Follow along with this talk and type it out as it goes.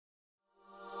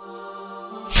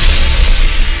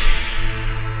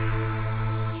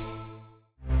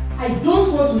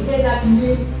hear that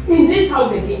name in this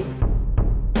house again.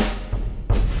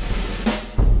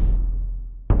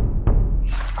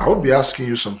 I will be asking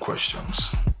you some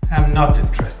questions. I'm not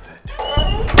interested.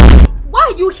 Why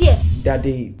are you here?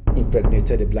 Daddy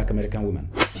impregnated a black American woman.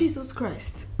 Jesus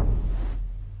Christ.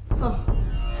 Oh.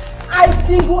 I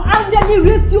single-handedly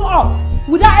raised you up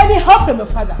without any help from your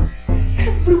father.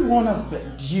 Everyone has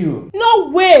begged you. No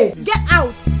way! Please. Get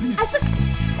out! Please. I said,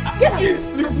 get out! Please.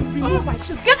 Remove my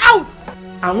shoes. Get out!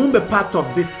 I won't be part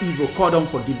of this evil called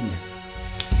unforgiveness.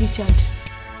 Richard,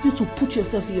 you to put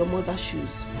yourself in your mother's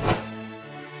shoes.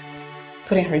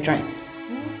 Put in her drink.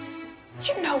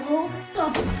 You know who?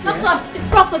 Doctor, it's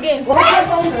Prof again.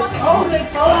 Hold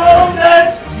it!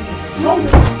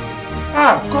 Come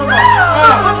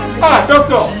on!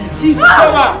 Doctor! Jesus!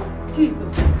 Come on!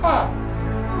 Jesus!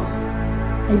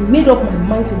 I made up my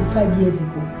mind 25 years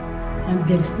ago, and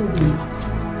there is no way back.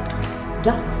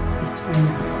 That is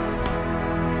final.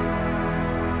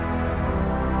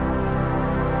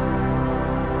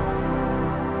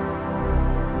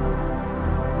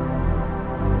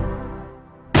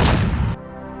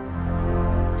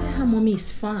 Mommy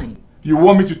is fine. You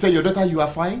want me to tell your daughter you are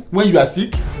fine when you are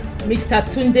sick? Mr.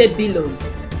 Tunde Billows,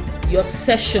 your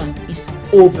session is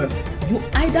over. You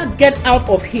either get out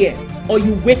of here or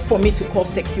you wait for me to call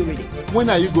security. When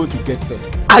are you going to get set?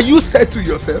 Are you set to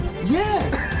yourself? Yeah.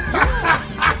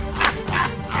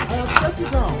 I am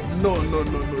settled down. No.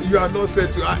 You are not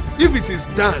set to. If it is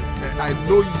done, I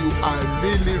know you are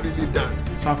really done.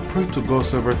 So I've prayed to God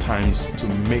several times to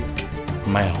make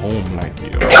my home like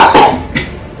you.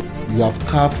 You have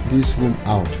carved this room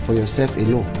out for yourself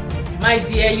alone. My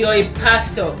dear, you're a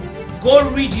pastor. Go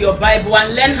read your Bible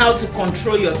and learn how to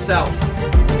control yourself.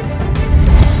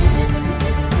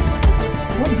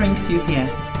 What brings you here?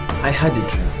 I had a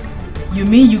dream. You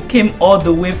mean you came all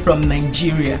the way from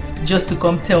Nigeria just to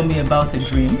come tell me about a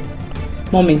dream?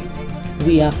 Mommy,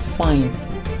 we are fine.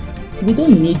 We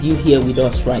don't need you here with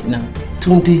us right now.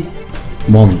 Tunde,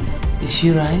 Mommy, is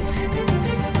she right?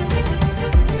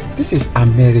 This is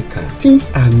America. Things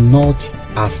are not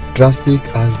as drastic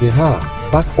as they are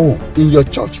back home. In your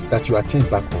church that you attend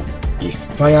back home, is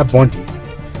fire burn this,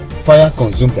 fire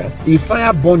consume that. If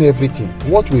fire burn everything,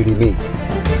 what will remain?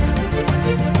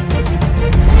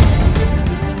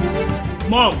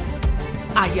 Mom,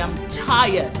 I am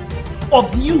tired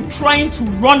of you trying to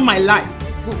run my life.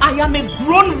 I am a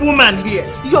grown woman here.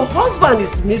 Your husband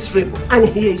is miserable and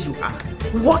here you are,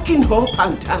 walking up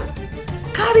and down.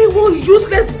 Carry one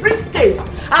useless briefcase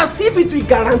as if it will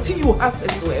guarantee you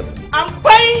access to heaven. I'm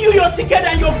buying you your ticket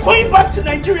and you're going back to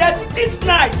Nigeria this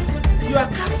night. You are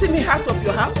casting me out of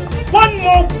your house? One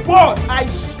more word, I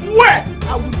swear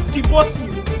I will divorce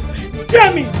you.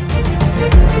 Damn it!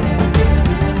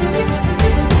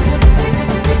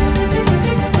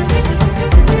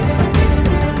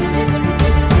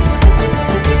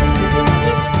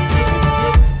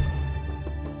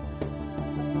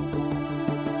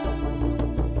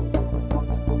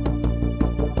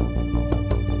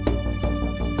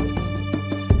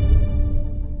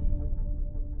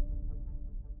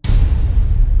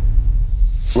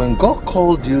 When God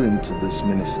called you into this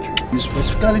ministry, you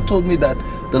specifically told me that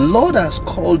the Lord has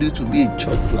called you to be a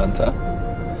church planter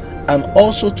and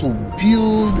also to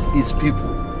build his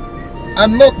people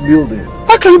and not building.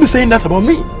 How can you be saying that about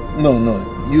me? No,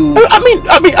 you... I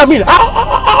mean,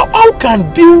 how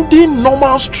can building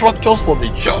normal structures for the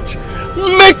church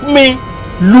make me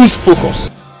lose focus?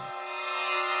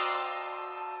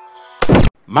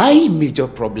 My major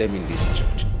problem in this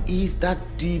church is that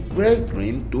the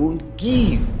brethren don't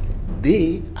give.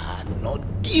 They are not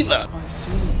givers. I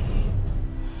see.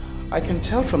 I can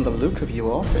tell from the look of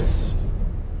your office.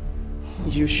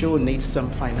 You sure need some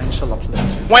financial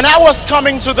uplift. When I was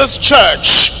coming to this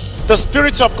church, the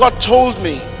Spirit of God told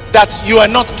me that you are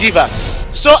not givers.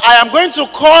 So I am going to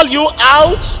call you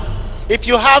out if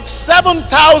you have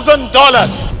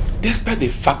 $7,000. Despite the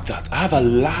fact that I have a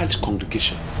large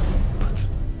congregation, but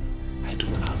I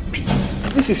don't have peace.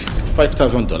 This is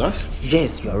 $5,000?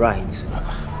 Yes, you're right.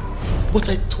 But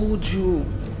I told you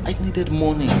I needed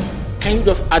money. Can you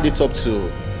just add it up to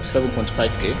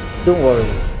 7.5k? Don't worry.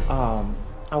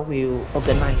 I will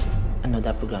organize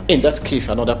another program. In that case,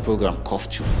 another program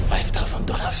costs you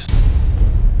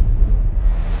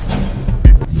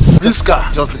 $5,000. This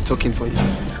guy just the talking for you.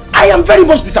 I am very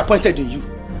much disappointed in you.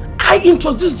 I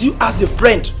introduced you as a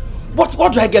friend, but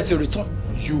what do I get in return?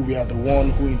 You were the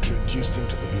one who introduced him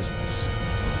to the business.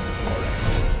 Correct.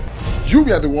 You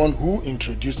were the one who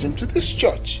introduced him to this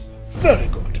church. Very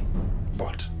good.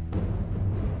 But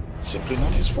It's simply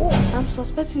not his fault. I'm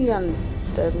suspecting you and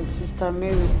Sister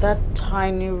Mary, that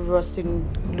tiny,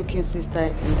 rusty-looking sister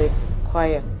in the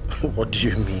choir. What do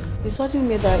you mean? You suddenly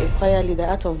made her a choir leader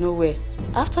out of nowhere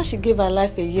after she gave her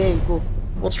life a year ago.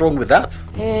 What's wrong with that?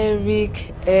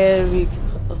 Eric.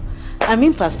 I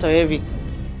mean Pastor Eric.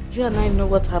 You and I know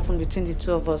what happened between the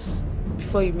two of us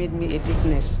before you made me a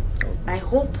deaconess. I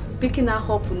hope picking her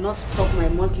up will not stop my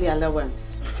monthly allowance.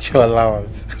 Your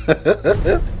allowance?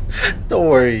 Don't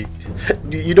worry.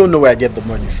 You don't know where I get the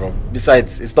money from.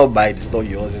 Besides, it's not mine, it's not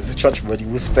yours. It's church money.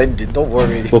 We'll spend it. Don't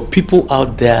worry. But people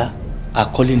out there are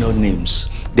calling out names.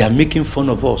 They are making fun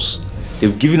of us.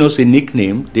 They've given us a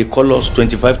nickname. They call us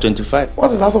 2525.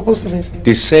 What is that supposed to mean?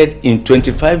 They said in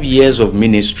 25 years of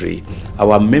ministry,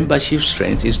 our membership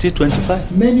strength is still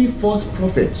 25. Many false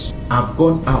prophets have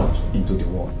gone out into the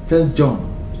world. 1 John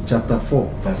chapter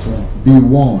 4 verse 1. Be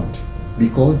warned,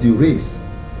 because the race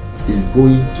is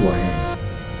going to an end.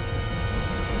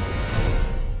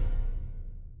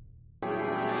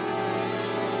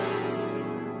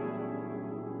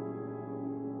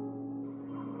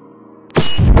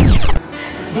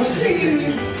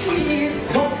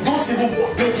 Don't even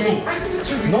beg me.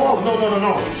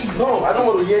 No, I don't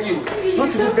want to hear you.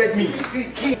 Don't even beg me.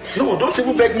 No, don't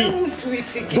even beg me.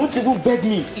 Don't even beg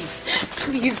me.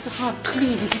 Please.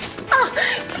 Please.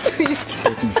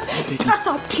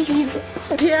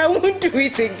 Dear, I won't do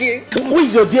it again. Who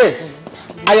is your dear?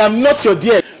 I am not your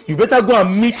dear. You better go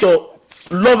and meet your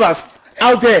lovers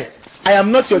out there. I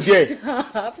am not your dear.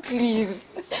 Please.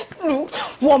 No,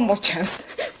 one more chance.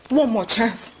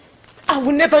 I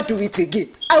will never do it again.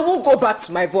 I won't go back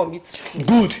to my vomit.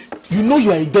 Good. You know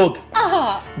you are a dog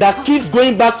that keeps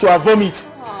going back to her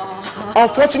vomit.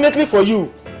 Unfortunately for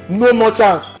you, no more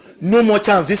chance. No more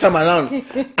chance this time around.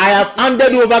 I have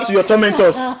handed you over to your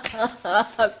tormentors.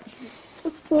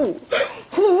 Who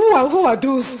are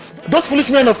those? Those foolish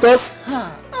men, of course.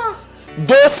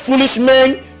 Those foolish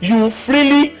men you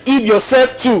freely eat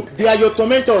yourself to. They are your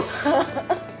tormentors.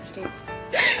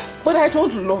 But I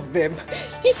don't love them.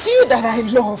 It's you that I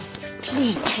love.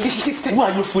 Please. Who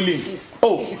are you fooling?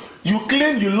 Oh, you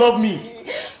claim you love me.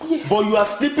 Yes. But you are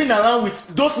sleeping around with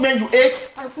those men you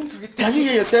ate. Can you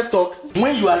hear yourself talk?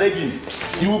 When you are ready,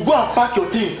 you will go and pack your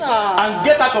things and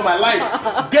get out of my life.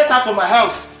 Get out of my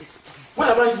house. What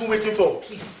am I even waiting for?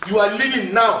 You are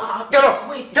leaving now. Get up.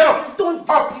 Get up. Don't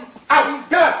up. Out.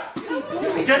 Get up.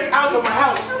 Get out of my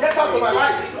house. Get out of my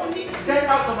life. Get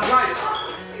out of my life.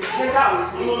 Get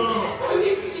out. No.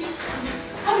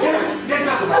 Get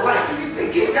out of my life.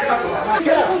 Get out of my life.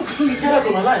 Get out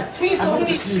of my life. Please, only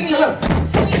please. Get out.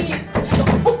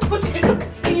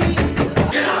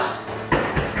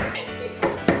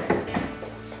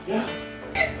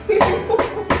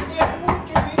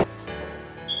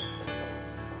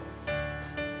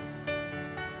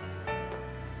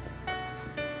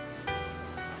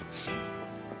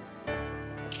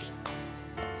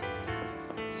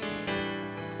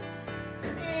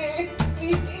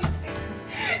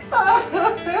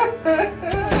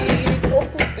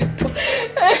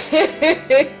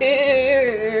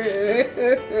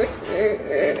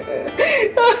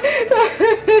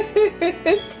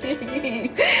 Please,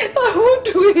 I won't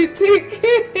do it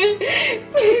again.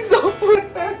 Please open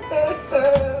her.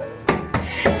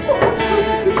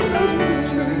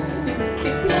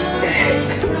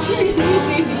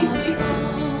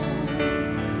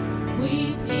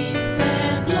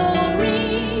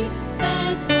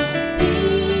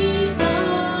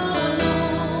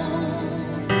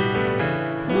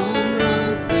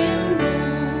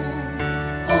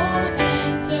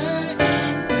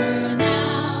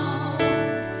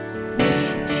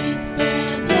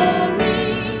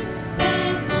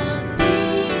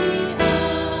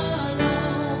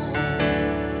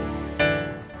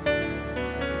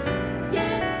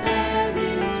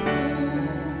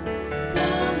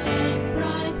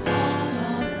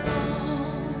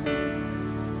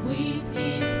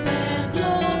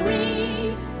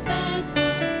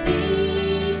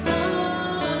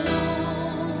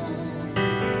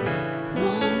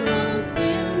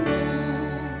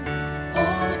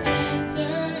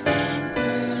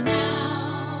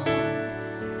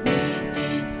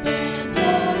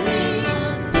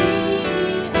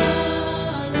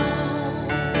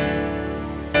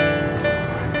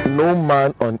 No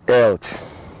man on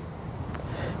earth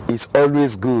is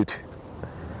always good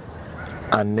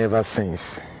and never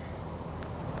sins.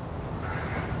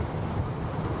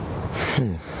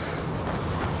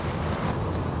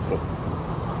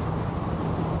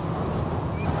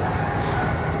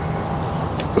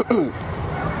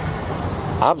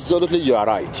 Absolutely, you are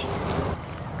right.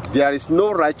 There is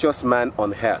no righteous man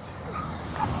on earth.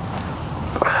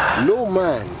 No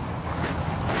man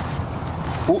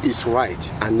who is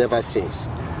right and never sins.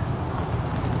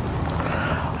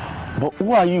 But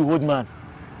who are you, old man?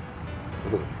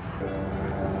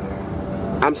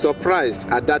 I'm surprised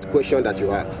at that question that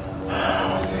you asked.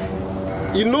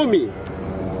 You know me,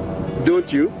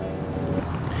 don't you?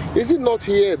 Is it not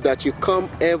here that you come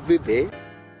every day?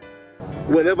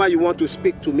 Whenever you want to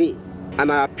speak to me,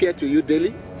 and I appear to you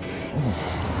daily?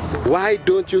 So why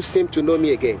don't you seem to know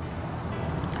me again?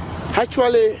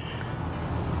 Actually,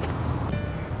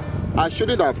 I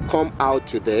shouldn't have come out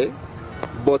today,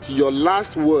 but your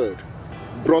last word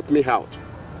brought me out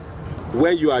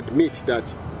when you admit that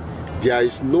there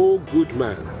is no good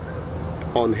man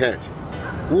on earth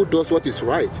who does what is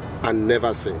right and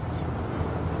never sins.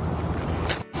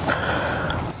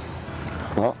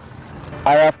 Well,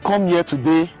 I have come here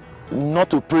today not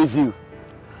to praise you,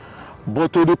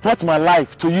 but to report my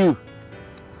life to you.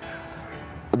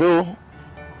 Though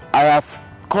I have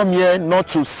come here not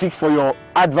to seek for your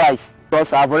advice,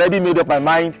 because I've already made up my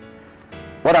mind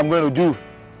what I'm going to do.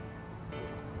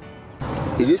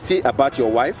 Is it still about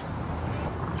your wife?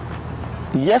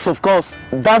 Yes, of course.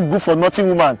 That good-for-nothing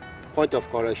woman. Point of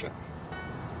correction.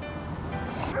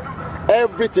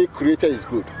 Everything created is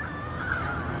good.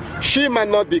 She might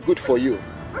not be good for you,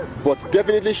 but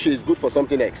definitely she is good for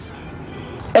something else.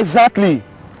 Exactly.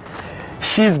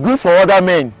 She is good for other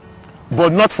men,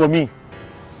 but not for me.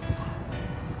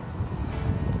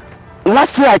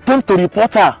 Last year I came to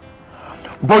report her,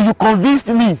 but you convinced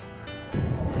me.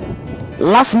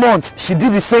 Last month she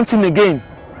did the same thing again,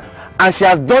 and she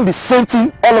has done the same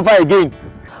thing all over again.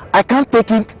 I can't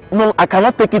take it. No, I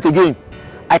cannot take it again.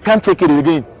 I can't take it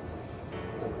again.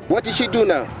 What did she do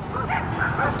now?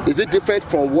 Is it different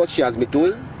from what she has been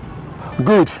doing?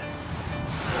 Good.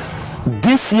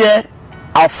 This year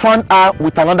I found her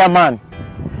with another man.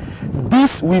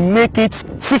 This will make it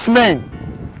 6 men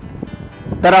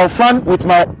that I found with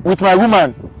my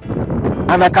woman,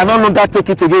 and I can no longer take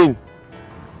it again.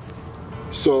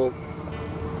 So,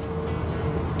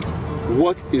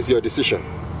 what is your decision?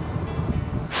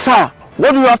 Sir,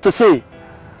 what do you have to say?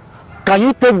 Can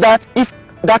you take that if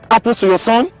that happens to your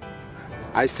son?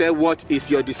 I said, what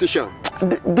is your decision?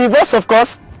 Divorce, of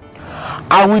course.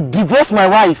 I will divorce my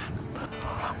wife.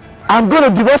 I'm going to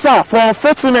divorce her for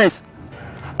unfaithfulness.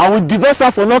 I will divorce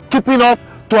her for not keeping up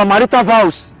to her marital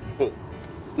vows.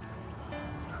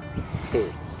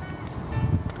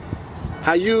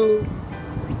 Are you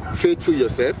faithful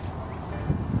yourself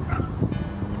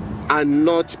and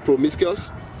not promiscuous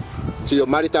to your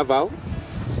marital vow?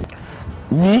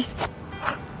 Me?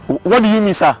 What do you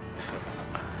mean, sir?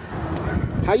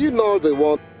 Are you not the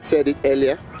one who said it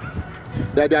earlier?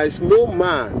 That there is no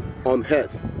man on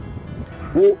earth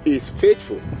who is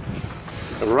faithful,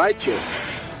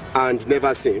 righteous, and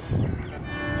never sins.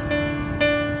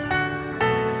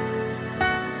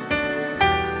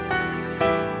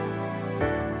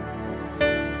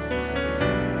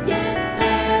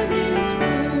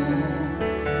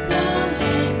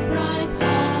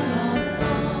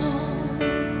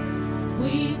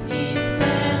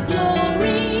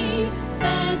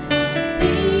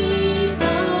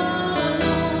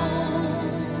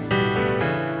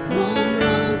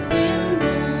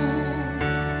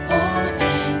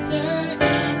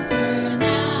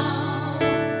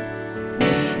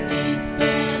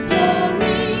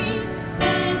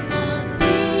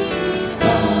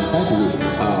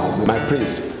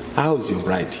 How is your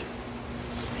bride?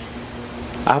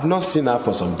 I have not seen her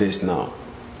for some days now.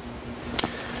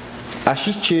 Has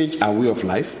she changed her way of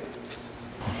life?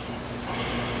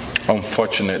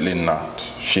 Unfortunately not.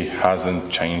 She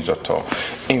hasn't changed at all.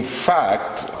 In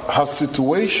fact, her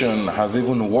situation has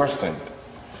even worsened.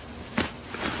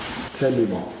 Tell me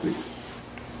more, please.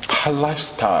 Her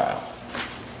lifestyle,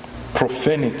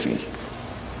 profanity,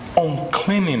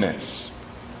 uncleanliness,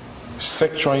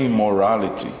 sexual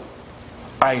immorality,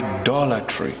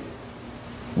 idolatry,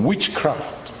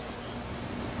 witchcraft,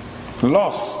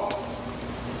 lust,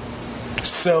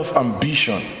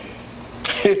 self-ambition,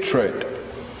 hatred,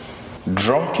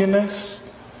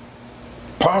 drunkenness,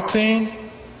 partying,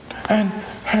 and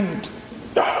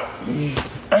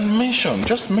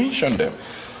just mention them.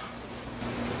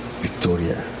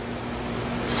 Victoria,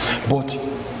 but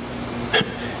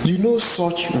you know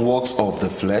such works of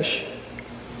the flesh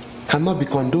cannot be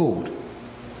condoned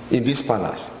in this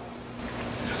palace.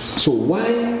 So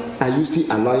why are you still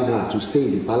allowing her to stay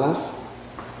in the palace?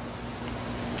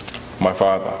 My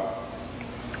father,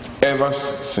 ever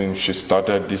since she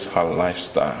started this her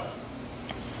lifestyle,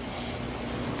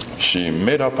 she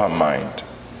made up her mind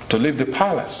to leave the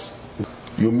palace.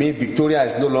 You mean Victoria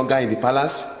is no longer in the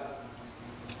palace?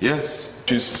 Yes.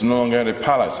 She's no longer in the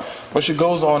palace, but she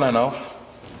goes on and off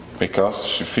because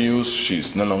she feels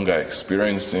she's no longer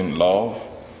experiencing love,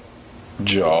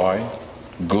 joy,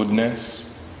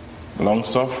 goodness,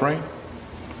 long-suffering,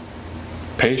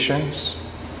 patience,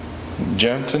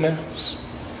 gentleness.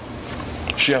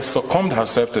 She has succumbed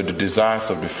herself to the desires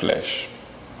of the flesh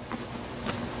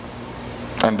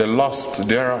and the lust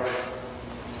thereof.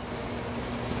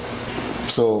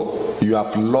 So you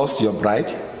have lost your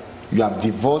bride? You have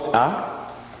divorced her?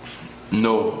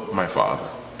 No, my father.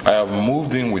 I have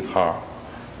moved in with her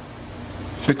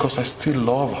because I still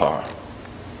love her.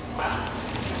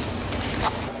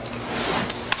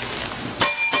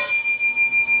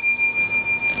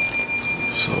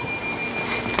 So,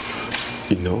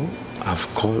 I've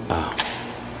called her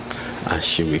and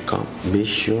she will come. Make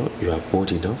sure you are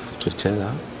bold enough to tell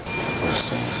her.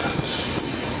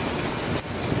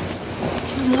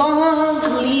 Long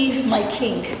live my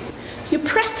king. You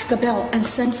pressed the bell and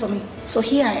sent for me, so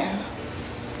here I am.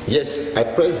 Yes, I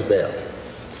pressed the bell.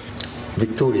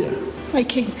 Victoria. My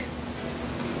king.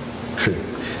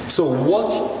 So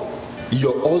what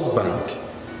your husband,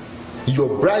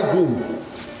 your bridegroom,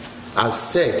 has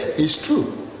said is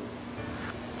true.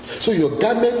 So your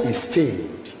garment is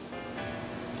stained.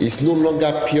 It's no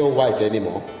longer pure white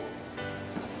anymore.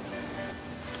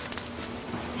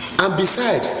 And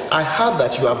besides, I heard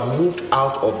that you have moved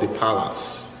out of the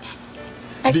palace.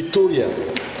 Victoria,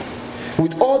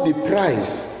 with all the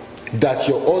price that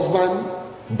your husband,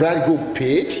 bridegroom,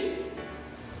 paid,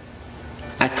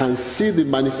 I can see the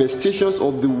manifestations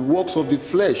of the works of the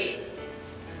flesh.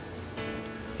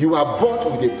 You are bought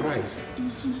with a price,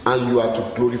 and you are to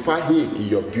glorify him in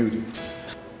your beauty.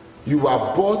 You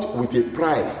are bought with a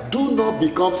price. Do not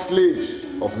become slaves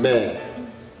of men.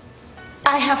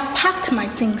 I have packed my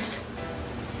things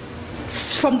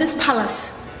from this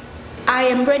palace. I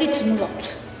am ready to move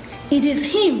out. It is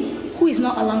him who is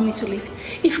not allowing me to leave.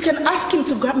 If you can ask him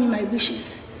to grant me my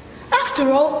wishes.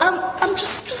 After all, I'm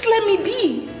just let me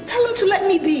be. Tell him to let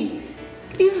me be.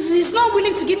 He's not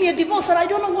willing to give me a divorce, and I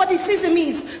don't know what he sees in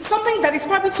me. It's something that is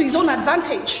probably to his own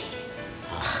advantage.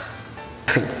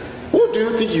 Who do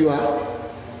you think you are?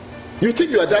 You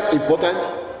think you are that important?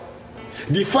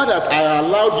 The fact that I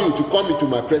allowed you to come into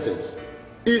my presence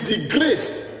is the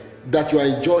grace that you are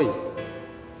enjoying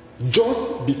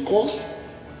just because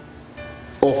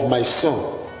of my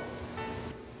son.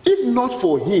 If not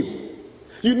for him,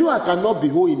 I cannot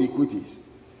behold iniquities.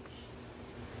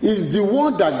 It's the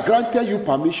one that granted you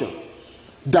permission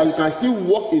that you can still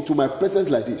walk into my presence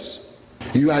like this.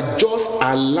 You are just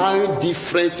allowing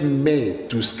different men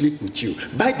to sleep with you.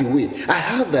 By the way, I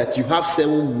heard that you have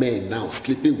 7 men now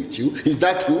sleeping with you. Is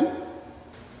that true?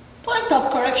 Point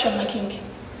of correction, my king.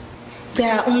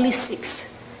 There are only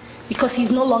 6 because he's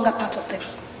no longer part of them.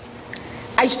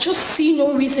 I just see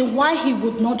no reason why he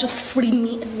would not just free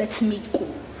me and let me go.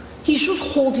 He's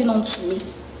just holding on to me.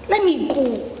 Let me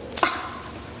go.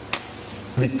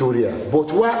 Victoria,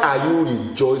 but why are you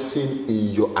rejoicing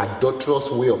in your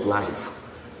adulterous way of life?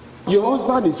 Your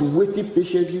husband is waiting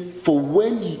patiently for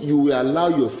when you will allow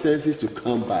your senses to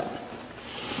come back.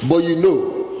 But you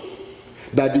know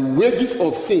that the wages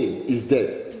of sin is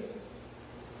death.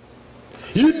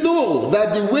 You know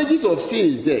that the wages of sin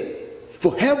is death.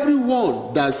 For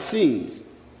everyone that sins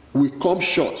will come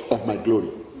short of my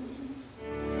glory.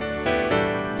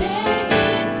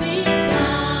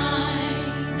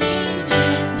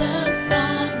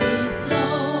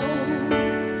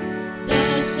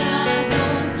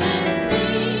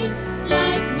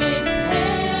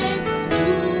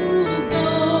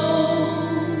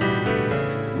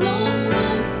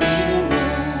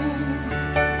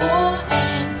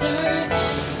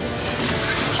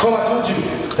 Come, I told you.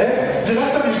 The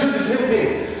last time you did the same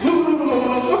thing. No.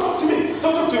 Don't talk to me.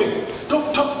 Don't talk to me.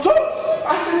 Don't.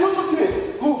 I said don't talk to me.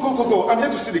 Go. I'm here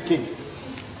to see the king.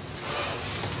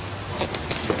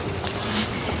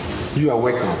 You are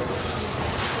welcome.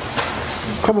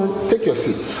 Come on, take your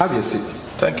seat. Have your seat.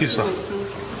 Thank you, sir.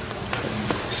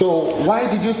 So, why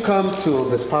did you come to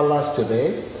the palace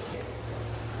today?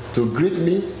 To greet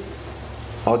me?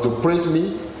 Or to praise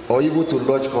me? Or even to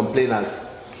lodge complaint as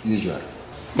usual?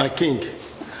 My king,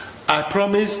 I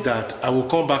promise that I will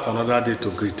come back another day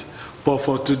to greet. But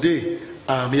for today,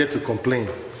 I am here to complain.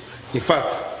 In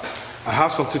fact, I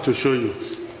have something to show you.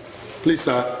 Please,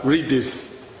 sir, read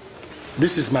this.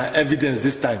 This is my evidence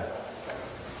this time.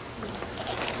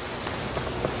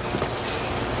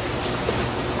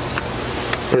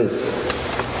 Prince,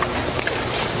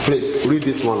 please read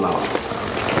this one loud.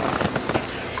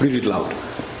 Read it loud.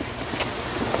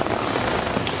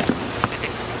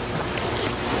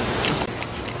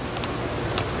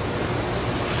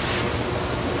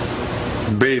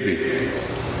 Baby,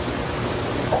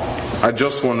 I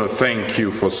just want to thank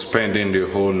you for spending the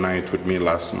whole night with me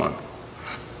last month.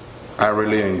 I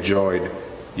really enjoyed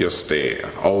your stay.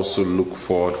 I also look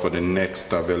forward for the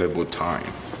next available time.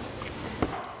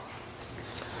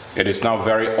 It is now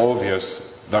very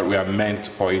obvious that we are meant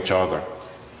for each other.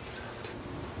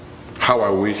 How I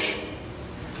wish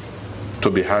to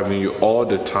be having you all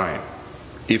the time,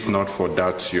 if not for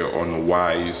that your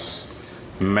unwise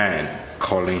man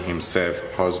calling himself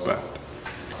husband.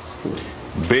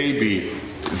 Baby,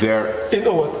 there... You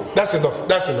know what? That's enough.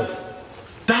 That's enough.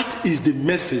 That is the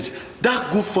message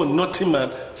that good-for-nothing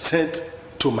man sent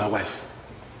to my wife.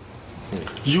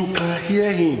 You can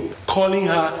hear him calling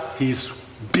her his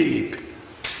babe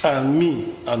and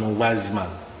me an unwise man.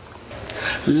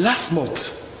 Last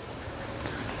month,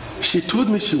 she told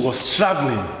me she was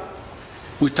traveling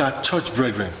with her church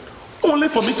brethren, only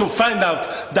for me to find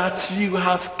out that she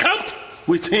has camped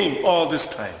with him all this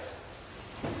time.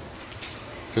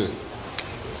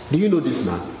 Do you know this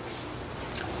man?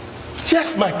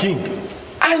 Yes, my king.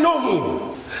 I know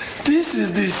him. This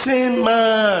is the same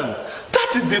man.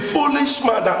 That is the foolish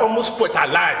man that almost put her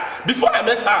life before I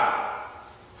met her.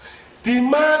 The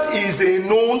man is a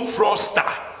known fraudster,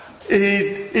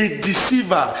 a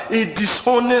deceiver, a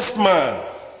dishonest man.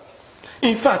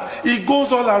 In fact, he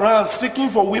goes all around seeking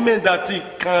for women that he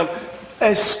can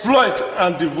exploit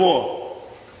and devour.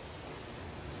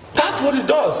 That's what he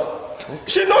does.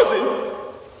 She knows him.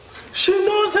 She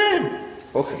knows him.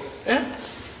 Okay.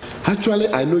 Actually,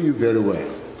 I know you very well.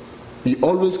 You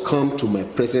always come to my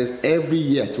presence every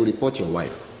year to report your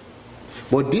wife.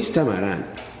 But this time around,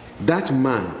 that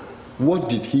man, what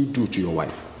did he do to your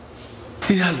wife?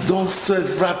 He has done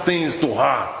several things to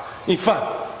her. In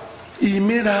fact, he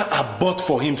made her abort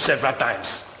for him several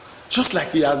times. Just like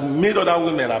he has made other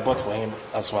women abort for him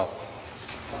as well.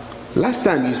 Last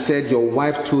time you said your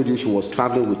wife told you she was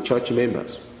traveling with church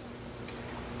members.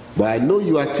 But I know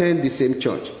you attend the same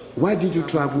church. Why did you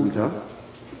travel with her?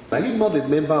 Are you not a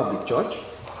member of the church?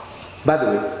 By the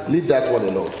way, leave that one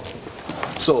alone.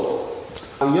 So,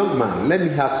 young man, let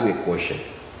me ask you a question.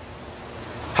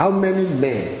 How many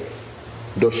men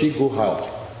does she go out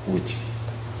with?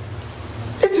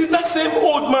 It is that same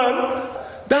old man.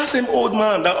 That same old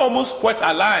man that almost quit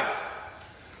her life.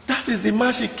 That is the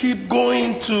man she keeps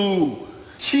going to.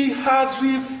 She has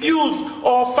refused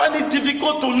or find it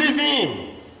difficult to live in.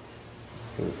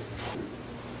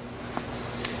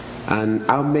 And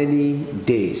how many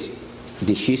days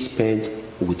did she spend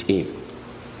with him?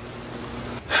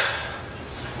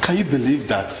 Can you believe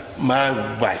that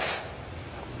my wife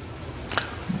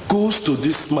goes to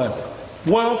this man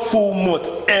 1 full month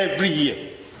every year?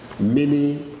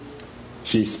 Meaning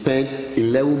she spent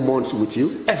 11 months with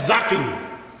you? Exactly.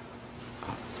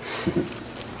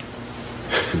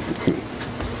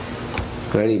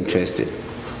 Very interesting.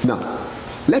 Now,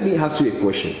 let me ask you a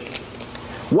question.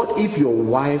 What if your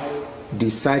wife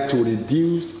decides to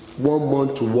reduce 1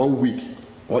 month to 1 week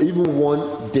or even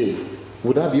 1 day?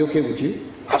 Would that be okay with you?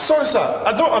 I'm sorry, sir.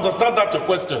 I don't understand that your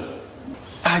question.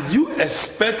 Are you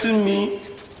expecting me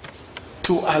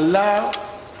to allow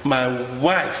my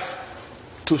wife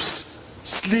to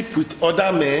sleep with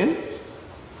other men?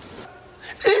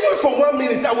 Even for 1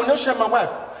 minute, I will not share my wife.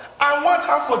 I want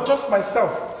her for just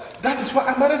myself. That is why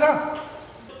I married her.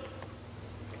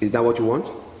 Is that what you want?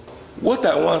 What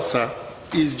I want, sir,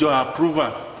 is your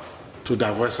approval to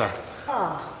divorce her.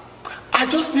 I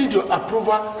just need your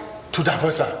approval to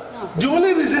divorce her. The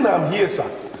only reason I'm here, sir,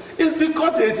 is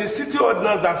because there is a city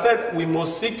ordinance that said we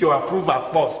must seek your approval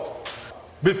first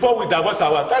before we divorce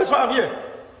our wife. That is why I'm here.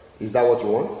 Is that what you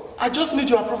want? I just need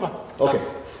your approval. Okay.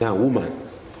 Now, woman.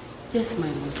 Yes, my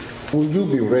lord. Will you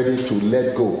be ready to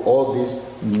let go all these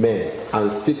men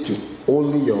and stick to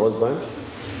only your husband?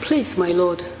 Please, my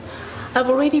lord. I've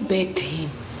already begged him.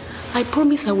 I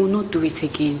promise I will not do it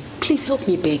again. Please help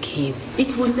me beg him.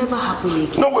 It will never happen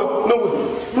again. No way.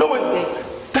 No way.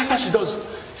 That's how she does.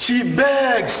 She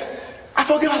begs. I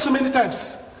forgive her so many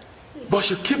times. But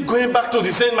she keep going back to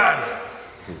the same man.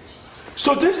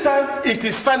 So this time, it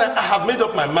is final. I have made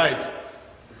up my mind.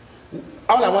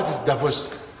 All I want is divorce.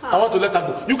 I want to let her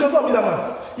go. You can go and meet that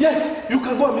man. Yes, you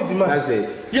can go and meet the man. That's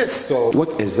it. Yes. So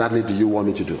what exactly do you want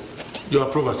me to do? Your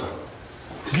approval, sir.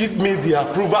 Give me the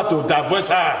approval to divorce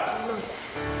her.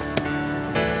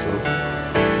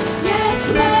 Yes,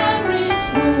 there is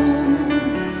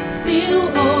room. Still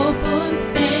open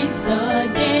stands the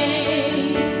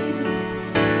gate.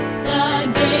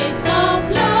 The gate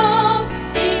of love.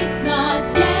 It's not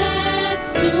yet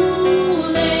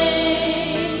too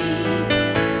late.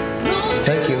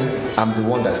 Thank you. I'm the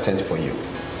one that sent for you.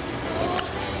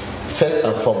 First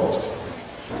and foremost,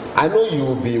 I know you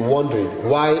will be wondering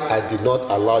why I did not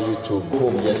allow you to go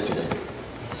home yesterday.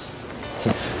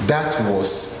 That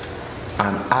was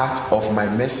an act of my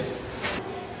mercy.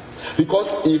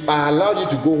 Because if I allowed you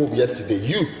to go home yesterday,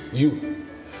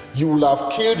 you will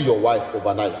have killed your wife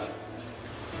overnight.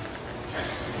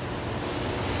 Yes.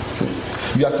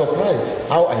 You are surprised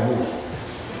how I know.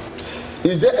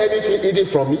 Is there anything hidden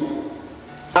from me?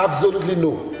 Absolutely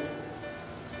no.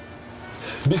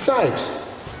 Besides,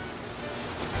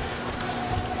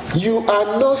 you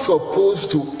are not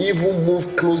supposed to even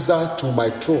move closer to my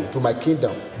throne, to my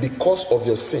kingdom, because of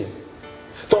your sin.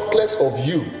 Talk less of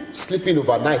you sleeping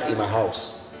overnight in my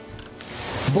house.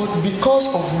 But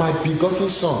because of my begotten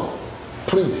son,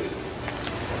 Prince,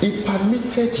 he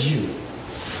permitted you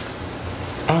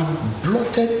and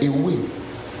blotted away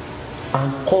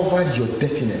and covered your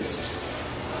dirtiness.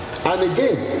 And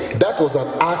again, that was an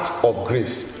act of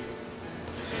grace.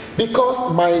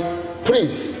 Because my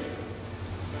Prince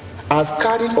has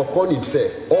carried upon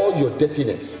himself all your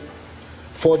dirtiness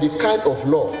for the kind of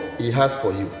love he has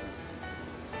for you.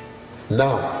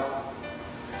 Now,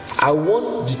 I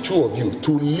want the two of you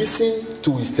to listen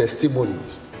to his testimony.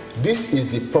 This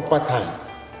is the proper time.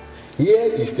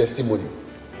 Hear his testimony.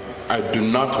 I do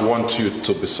not want you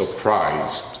to be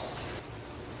surprised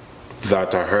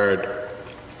that I heard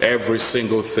every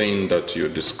single thing that you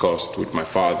discussed with my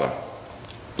father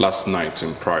last night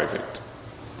in private.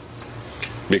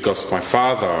 Because my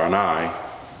father and I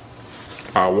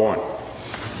are one.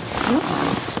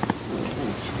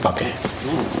 Okay.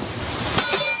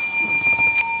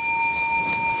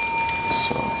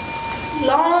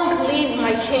 Long live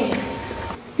my king.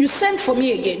 You sent for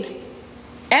me again.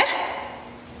 Eh?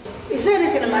 Is there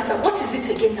anything the matter? What is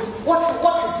it again now?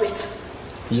 What is it?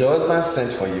 Your husband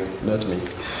sent for you, not me.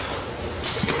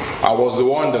 I was the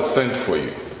one that sent for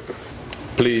you.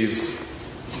 Please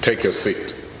take your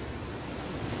seat.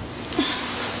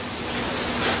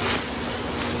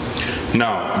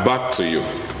 Now, back to you.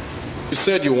 You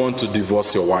said you want to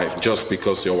divorce your wife just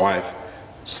because your wife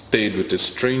stayed with a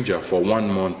stranger for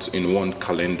 1 month in 1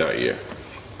 calendar year.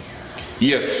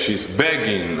 Yet she's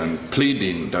begging and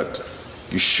pleading that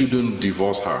you shouldn't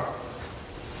divorce her.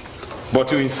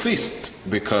 But you insist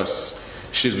because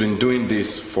she's been doing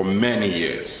this for many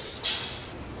years.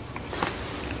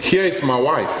 Here is my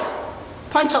wife.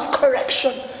 Point of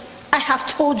correction. I have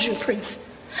told you, Prince.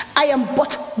 I am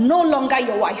but no longer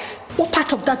your wife. What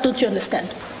part of that don't you understand?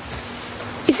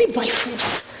 Is it by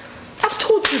force? I've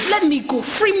told you, let me go,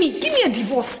 free me, give me a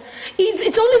divorce.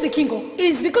 It's only the king.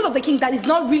 It's because of the king that is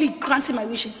not really granting my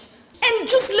wishes. And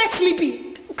just let me be.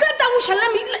 Grant that wish and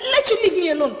let you leave me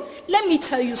alone. Let me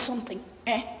tell you something.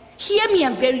 Hear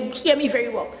me very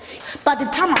well. By the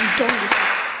time I'm done with you,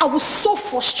 I will so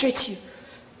frustrate you.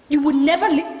 You will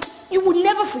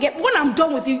never forget. When I'm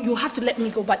done with you, you have to let me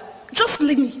go. But just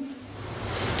leave me.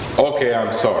 Okay,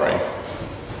 I'm sorry.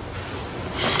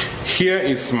 Here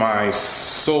is my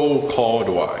so-called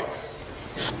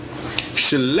wife.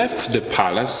 She left the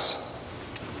palace,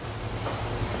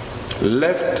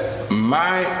 left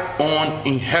my own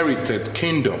inherited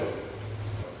kingdom,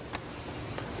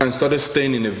 and started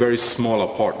staying in a very small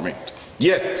apartment.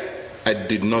 Yet, I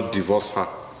did not divorce her,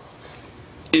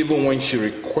 even when she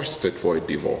requested for a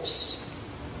divorce.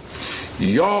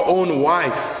 Your own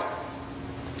wife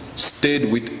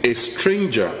stayed with a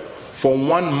stranger for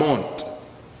 1 month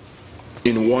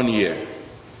in 1 year.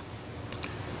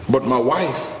 But my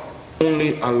wife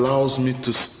only allows me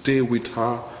to stay with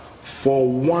her for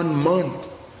 1 month.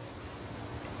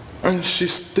 And she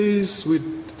stays with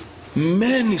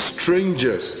many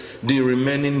strangers the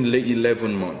remaining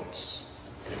 11 months.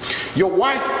 Your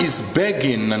wife is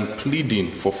begging and pleading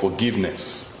for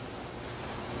forgiveness.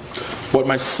 But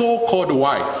my so-called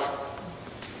wife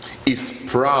is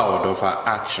proud of her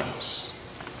actions.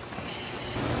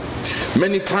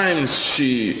 Many times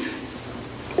she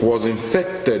was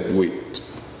infected with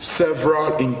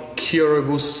several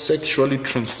incurable sexually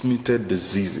transmitted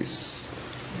diseases.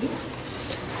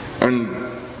 And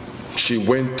she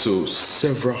went to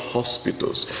several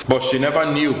hospitals, but she never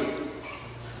knew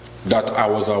that I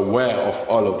was aware of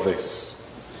all of this.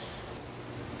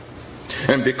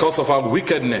 And because of her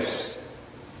wickedness,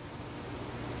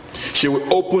 she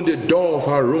would open the door of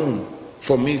her room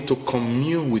for me to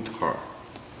commune with her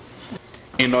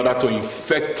in order to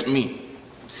infect me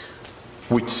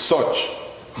with such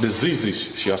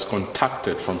diseases she has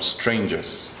contacted from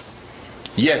strangers.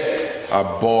 Yet I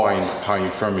bore in her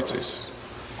infirmities.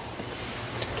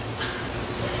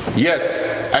 Yet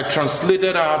I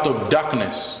translated her out of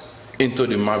darkness into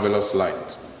the marvelous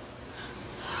light.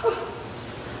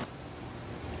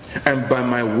 And by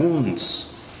my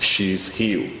wounds she's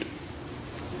healed.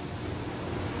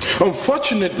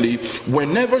 Unfortunately,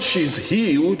 whenever she's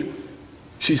healed,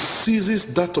 she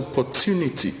seizes that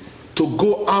opportunity to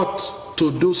go out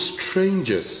to those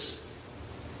strangers.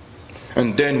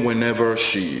 And then whenever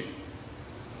she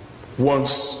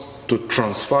wants to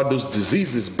transfer those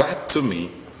diseases back to me,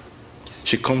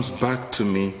 she comes back to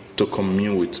me to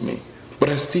commune with me. But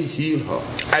I still heal her.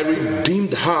 I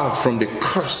redeemed her from the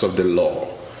curse of the law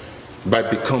by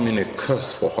becoming a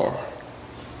curse for her.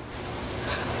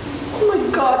 Oh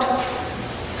my God,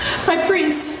 my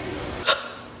prince.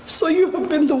 So you have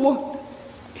been the one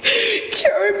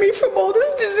curing me from all these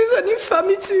diseases and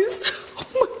infirmities. Oh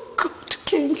my God,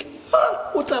 King.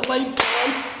 What have I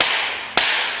done?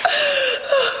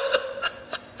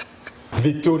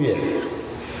 Victoria,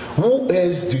 who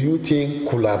else do you think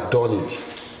could have done it?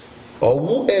 Or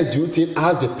who else do you think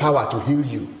has the power to heal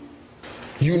you?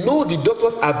 You know the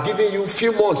doctors have given you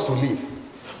few months to live,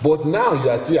 but now you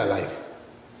are still alive.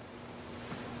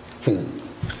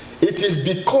 It is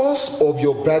because of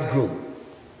your bridegroom.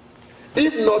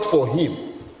 If not for him,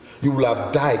 you will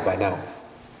have died by now.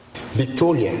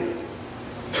 Victoria,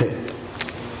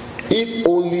 if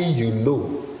only you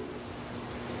know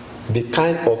the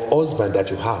kind of husband that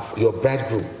you have, your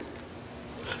bridegroom,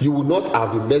 you will not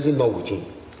have been messing up with him.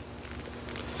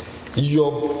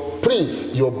 Your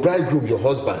prince, your bridegroom, your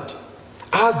husband,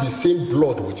 has the same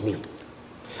blood with me.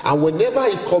 And whenever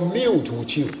he communes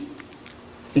with you,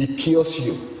 he cures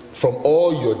you from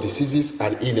all your diseases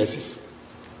and illnesses.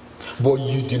 But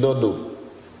you do not know.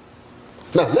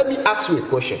 Now, let me ask you a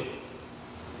question.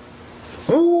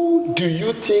 Who do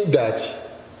you think that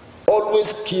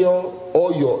always cure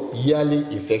all your yearly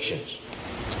infections?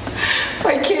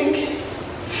 My king,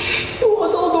 it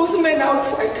was all those men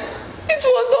outside. It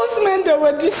was those men that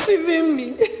were deceiving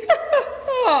me.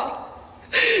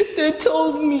 They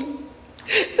told me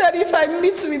that if I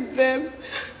meet with them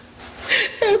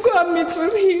and go and meet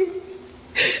with him,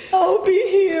 I'll be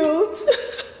healed.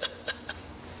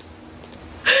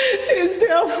 It's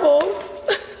their fault.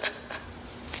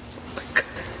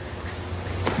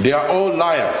 They are all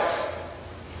liars.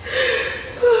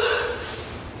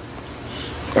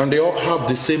 And they all have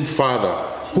the same father,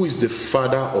 who is the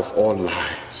father of all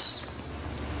lies.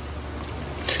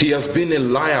 He has been a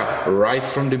liar right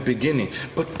from the beginning.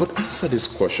 But answer this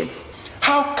question.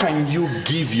 How can you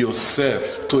give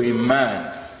yourself to a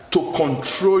man to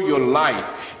control your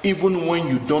life even when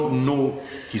you don't know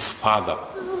his father?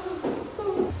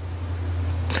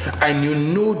 And you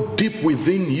know deep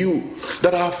within you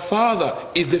that our Father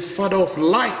is the Father of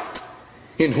light,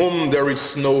 in whom there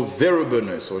is no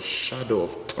variableness or shadow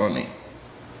of turning.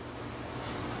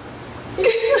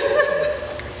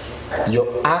 Your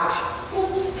act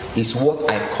is what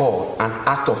I call an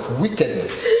act of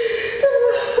wickedness.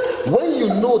 When you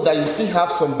know that you still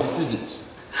have some diseases,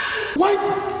 why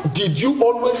did you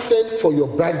always send for your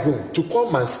bridegroom to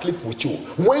come and sleep with you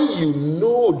when you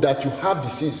know that you have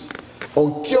disease,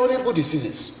 incurable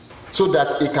diseases, so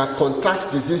that he can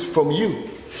contact disease from you?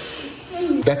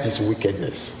 That is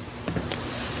wickedness.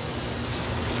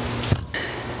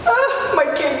 My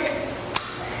king,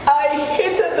 I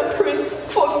hated the prince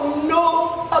for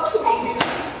no absolute reason.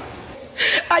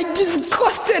 I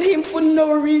disgusted him for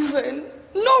no reason.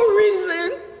 No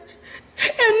reason.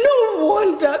 And no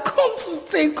wonder, come to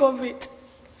think of it.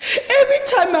 Every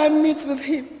time I meet with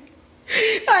him,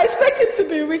 I expect him to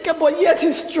be weaker, but yet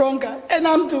he's stronger, and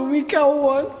I'm the weaker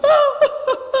one.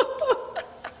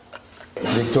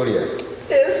 Victoria.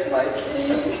 Yes, my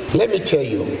king. Let me tell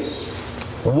you,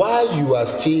 while you are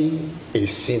still a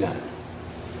sinner,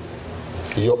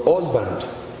 your husband,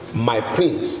 my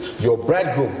prince, your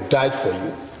bridegroom, died for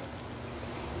you.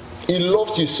 He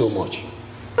loves you so much.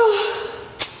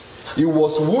 He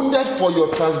was wounded for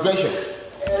your transgression.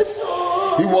 Yes,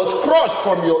 oh. He was crushed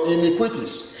from your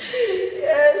iniquities.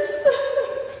 Yes.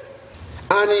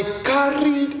 And he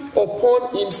carried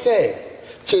upon himself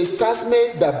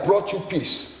chastisements that brought you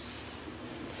peace.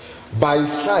 By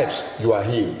his stripes you are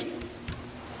healed.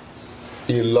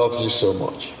 He loves you so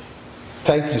much.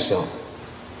 Thank you, son.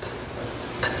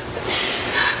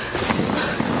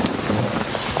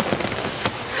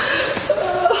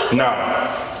 Now,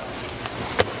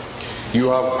 you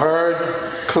have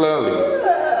heard clearly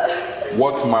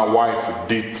what my wife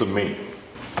did to me.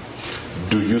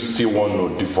 Do you still want to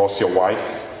divorce your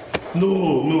wife?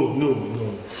 No.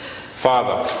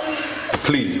 Father,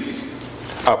 please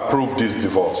approve this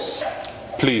divorce.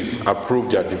 Please approve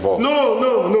their divorce. No.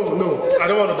 I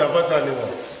don't want to divorce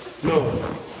anyone.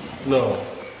 No.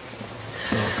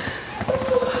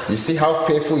 You see how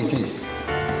painful it is?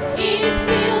 It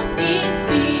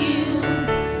feels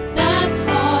that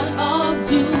hard.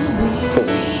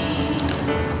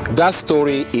 That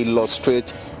story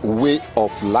illustrates way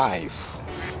of life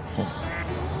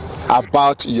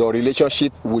about your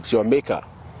relationship with your maker,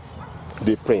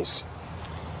 the prince.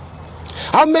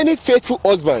 How many faithful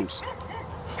husbands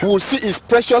will see his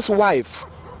precious wife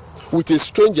with a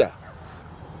stranger,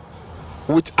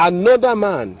 with another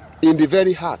man in the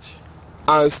very heart,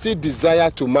 and still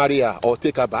desire to marry her or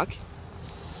take her back?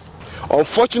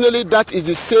 Unfortunately, that is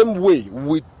the same way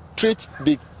we treat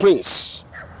the prince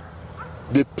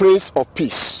of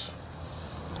peace,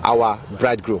 our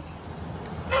bridegroom.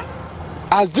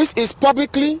 As this is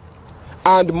publicly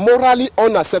and morally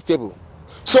unacceptable,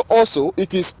 so also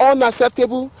it is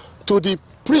unacceptable to the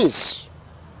prince,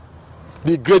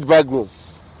 the great bridegroom.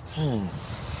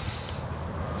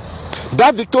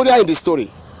 That Victoria in the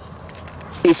story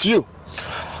is you.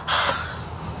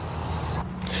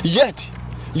 Yet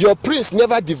your prince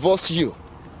never divorced you.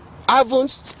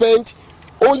 Haven't spent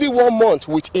only 1 month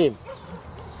with him.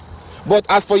 But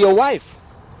as for your wife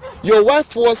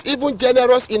was even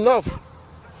generous enough.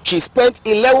 She spent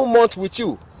 11 months with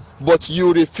you, but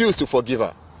you refused to forgive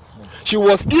her. She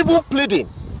was even pleading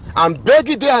and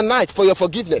begging day and night for your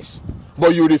forgiveness,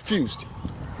 but you refused.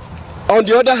 On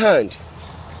the other hand,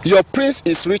 your prince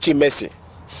is rich in mercy,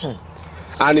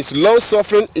 and his long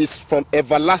suffering is from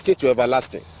everlasting to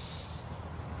everlasting.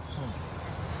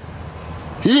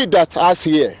 He that has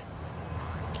ear,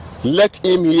 let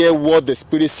him hear what the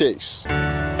Spirit says.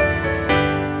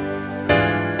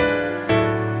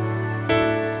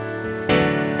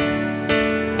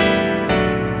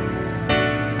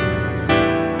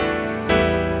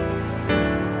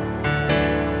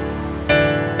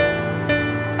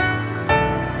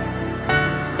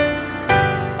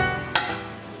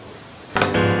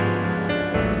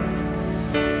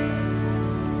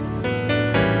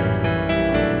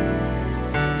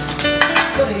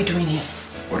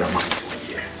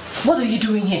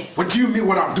 What do you mean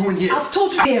what I'm doing here? I've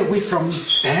told you to stay away from me.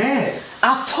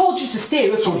 I've told you to stay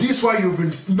away from me. So this is why you've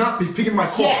been not be picking my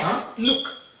calls, yes. Huh?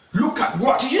 Look. Look at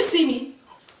what? Do you see me?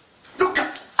 Look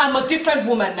at... I'm a different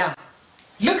woman now.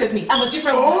 Look at me. I'm a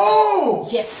different woman. Oh!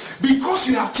 Yes. Because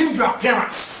you have changed your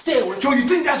appearance. Stay away. So you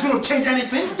think that's going to change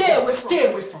anything? Stay away from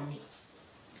me.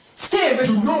 Stay away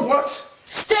from me. You know what?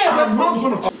 Stay away from me. I'm not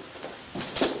going to...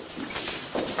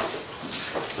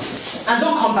 And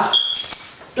don't come back.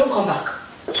 Don't come back.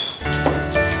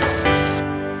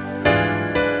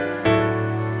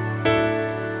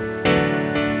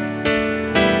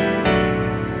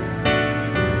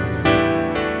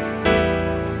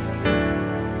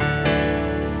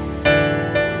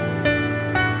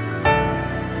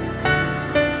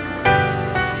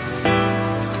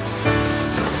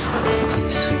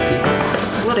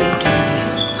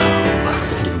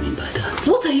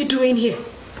 Here.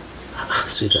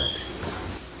 Sweetheart,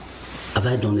 have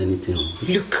I done anything wrong?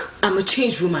 Look, I'm a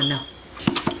changed woman now.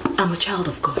 I'm a child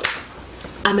of God.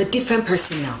 I'm a different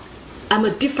person now. I'm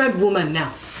a different woman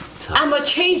now. I'm a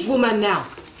changed woman now.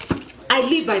 I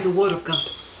live by the word of God.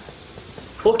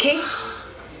 Okay?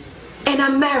 And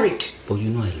I'm married. But you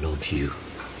know I love you.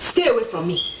 Stay away from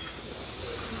me.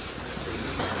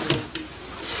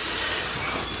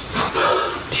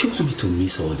 Do you want me to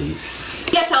miss all this?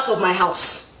 Get out of my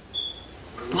house.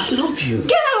 I love you.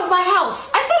 Get out of my house.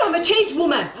 I said I'm a changed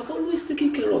woman. I've always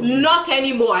taken care of you. Not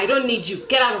anymore. I don't need you.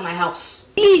 Get out of my house.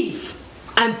 Leave.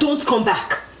 And don't come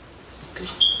back. Okay.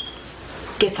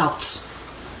 Get out.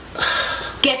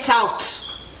 Get out.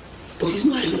 But you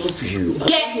know I love you. I've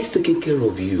always taken care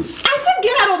of you. I said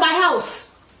get out of my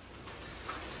house.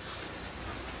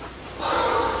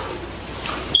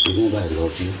 You know why I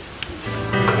love you?